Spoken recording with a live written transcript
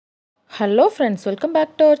Hello friends, welcome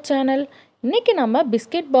back to our channel. இன்றைக்கி நம்ம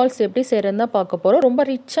biscuit balls எப்படி செய்கிறதுன்னு தான் பார்க்க போகிறோம். ரொம்ப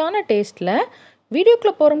ரிச்சான டேஸ்ட்டில்.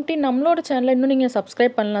 வீடியோக்குள்ளே போகிறோம்ட்டி நம்மளோட சேனலை இன்னும் நீங்கள்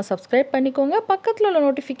சப்ஸ்கிரைப் பண்ணலாம், சப்ஸ்கிரைப் பண்ணிக்கோங்க. பக்கத்தில் உள்ள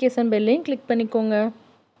நோட்டிஃபிகேஷன் பெல்லையும் கிளிக் பண்ணிக்கோங்க.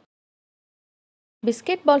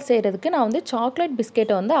 பிஸ்கெட் பால் செய்கிறதுக்கு நான் சாக்லேட்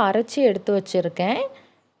பிஸ்கெட்டை அரைச்சி எடுத்து வச்சுருக்கேன்.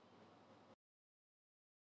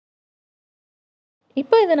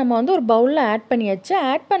 இப்போ இதை நம்ம ஒரு பவுலில் ஆட் பண்ணியாச்சு.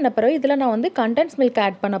 ஆட் பண்ண பிறகு இதில் நான் கண்டென்ஸ் மில்க்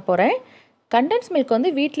ஆட் பண்ண போகிறேன். கண்டென்ஸ் மில்க்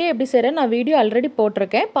வீட்டிலே எப்படி செய்கிறேன் நான் வீடியோ ஆல்ரெடி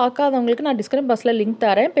போட்டிருக்கேன். பார்க்காதவங்களுக்கு நான் டிஸ்கிரிப்ஷன் பாக்ஸில் லிங்க்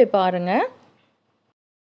தரேன், போய் பாருங்கள்.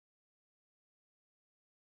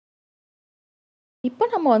 இப்போ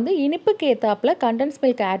நம்ம இனிப்புக்கு ஏற்றாப்புல கண்டென்ஸ்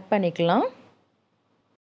மில்க் ஆட் பண்ணிக்கலாம்.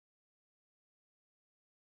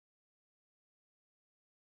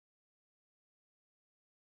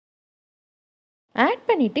 ஆட்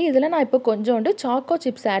பண்ணிவிட்டு இதில் நான் இப்போ கொஞ்சோண்டு சாக்கோ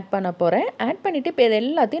சிப்ஸ் ஆட் பண்ண போகிறேன். ஆட் பண்ணிவிட்டு இப்போ இது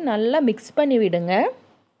எல்லாத்தையும் நல்லா மிக்ஸ் பண்ணி விடுங்க.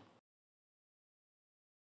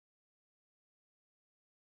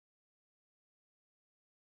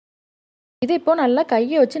 இது இப்போ நல்லா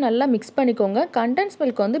கையை வச்சு நல்லா மிக்ஸ் பண்ணிக்கோங்க. கண்டென்ஸ்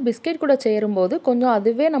மில்க் பிஸ்கெட் கூட சேரும்போது கொஞ்சம்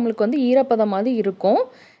அதுவே நம்மளுக்கு ஈரப்பதம் மாதிரி இருக்கும்.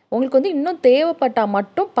 உங்களுக்கு இன்னும் தேவைப்பட்டால்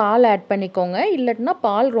மட்டும் பால் ஆட் பண்ணிக்கோங்க, இல்லைன்னா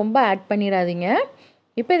பால் ரொம்ப ஆட் பண்ணிடாதீங்க.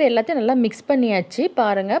 இப்போ இது எல்லாத்தையும் நல்லா மிக்ஸ் பண்ணியாச்சு.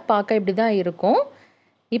 பாருங்கள், பார்க்க இப்படி தான் இருக்கும்.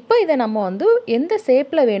 இப்போ இதை நம்ம எந்த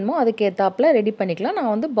ஷேப்பில் வேணுமோ அதுக்கு ஏற்றாப்புல ரெடி பண்ணிக்கலாம்.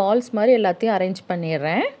 நான் பால்ஸ் மாதிரி எல்லாத்தையும் அரேஞ்ச்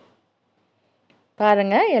பண்ணிடுறேன்.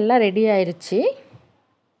 பாருங்கள், எல்லாம் ரெடி ஆயிடுச்சு.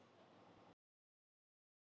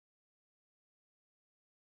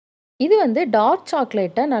 இது டார்க்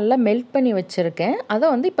சாக்லேட்டை நல்லா மெல்ட் பண்ணி வச்சுருக்கேன். அதை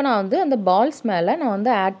இப்போ நான் அந்த பால்ஸ் மேலே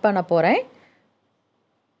நான் ஆட் பண்ண போகிறேன்.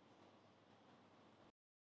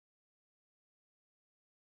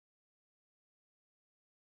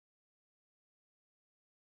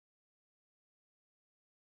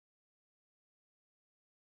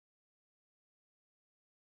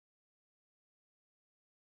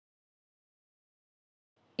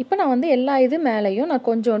 இப்போ நான் எல்லா இது மேலேயும் நான்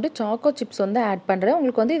கொஞ்சோண்டு சாக்கோ சிப்ஸ் ஆட் பண்ணுறேன்.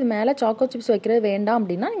 உங்களுக்கு இது மேலே சாக்கோ சிப்ஸ் வைக்கிறது வேண்டாம்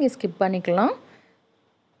அப்படின்னா நீங்கள் ஸ்கிப் பண்ணிக்கலாம்.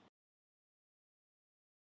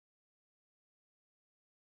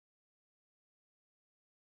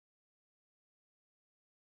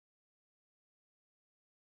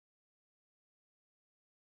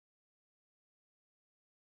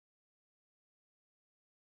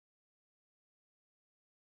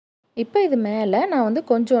 இப்போ இது மேலே நான்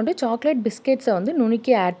கொஞ்சோண்டு சாக்லேட் பிஸ்கெட்ஸை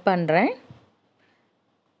நுணுக்கி ஆட் பண்ணுறேன்.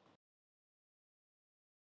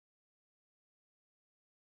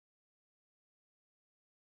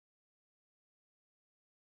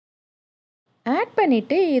 ஆட்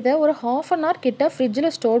பண்ணிவிட்டு இதை ஒரு 1/2 hour கிட்ட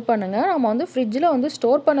ஃப்ரிட்ஜில் ஸ்டோர் பண்ணுங்கள். நம்ம ஃப்ரிட்ஜில்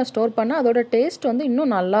ஸ்டோர் பண்ண அதோட டேஸ்ட்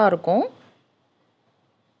இன்னும் நல்லாயிருக்கும்.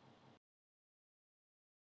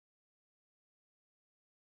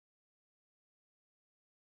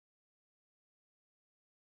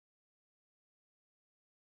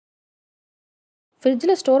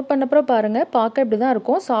 ஃப்ரிட்ஜில் ஸ்டோர் பண்ணப்பறம் பாருங்கள், பார்க்க இப்படி தான்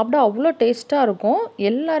இருக்கும். சாப்பிட அவ்வளோ டேஸ்ட்டாக இருக்கும்.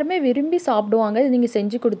 எல்லாருமே விரும்பி சாப்பிடுவாங்க இது நீங்கள்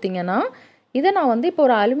செஞ்சு கொடுத்தீங்கன்னா. இதை நான் இப்போ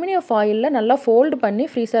ஒரு அலுமினியம் ஃபாயிலில் நல்லா ஃபோல்டு பண்ணி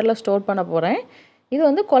ஃப்ரீசரில் ஸ்டோர் பண்ண போகிறேன்.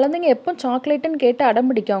 இது குழந்தைங்க எப்போ சாக்லேட்டுன்னு கேட்டு அடம்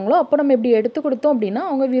பிடிக்காங்களோ அப்போ நம்ம இப்படி எடுத்து கொடுத்தோம் அப்படின்னா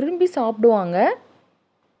அவங்க விரும்பி சாப்பிடுவாங்க.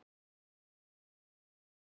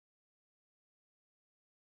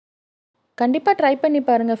 கண்டிப்பாக ட்ரை பண்ணி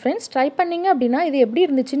பாருங்கள் ஃப்ரெண்ட்ஸ். ட்ரை பண்ணிங்க அப்படின்னா இது எப்படி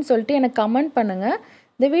இருந்துச்சுன்னு சொல்லிட்டு எனக்கு கமெண்ட் பண்ணுங்கள்.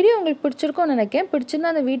 இந்த வீடியோ உங்களுக்கு பிடிச்சிருக்கும்னு நினைக்கிறேன்.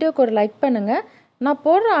 பிடிச்சிருந்தா அந்த வீடியோக்கு ஒரு லைக் பண்ணுங்கள். நான்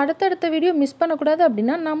போடுற அடுத்தடுத்த வீடியோ மிஸ் பண்ணக்கூடாது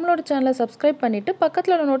அப்படின்னா நம்மளோட சேனலை சப்ஸ்கிரைப் பண்ணிவிட்டு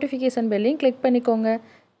பக்கத்தில் உள்ள நோட்டிஃபிகேஷன் பெல்லையும் கிளிக் பண்ணிக்கோங்க.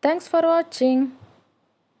 தேங்க்ஸ் ஃபார் வாட்சிங்.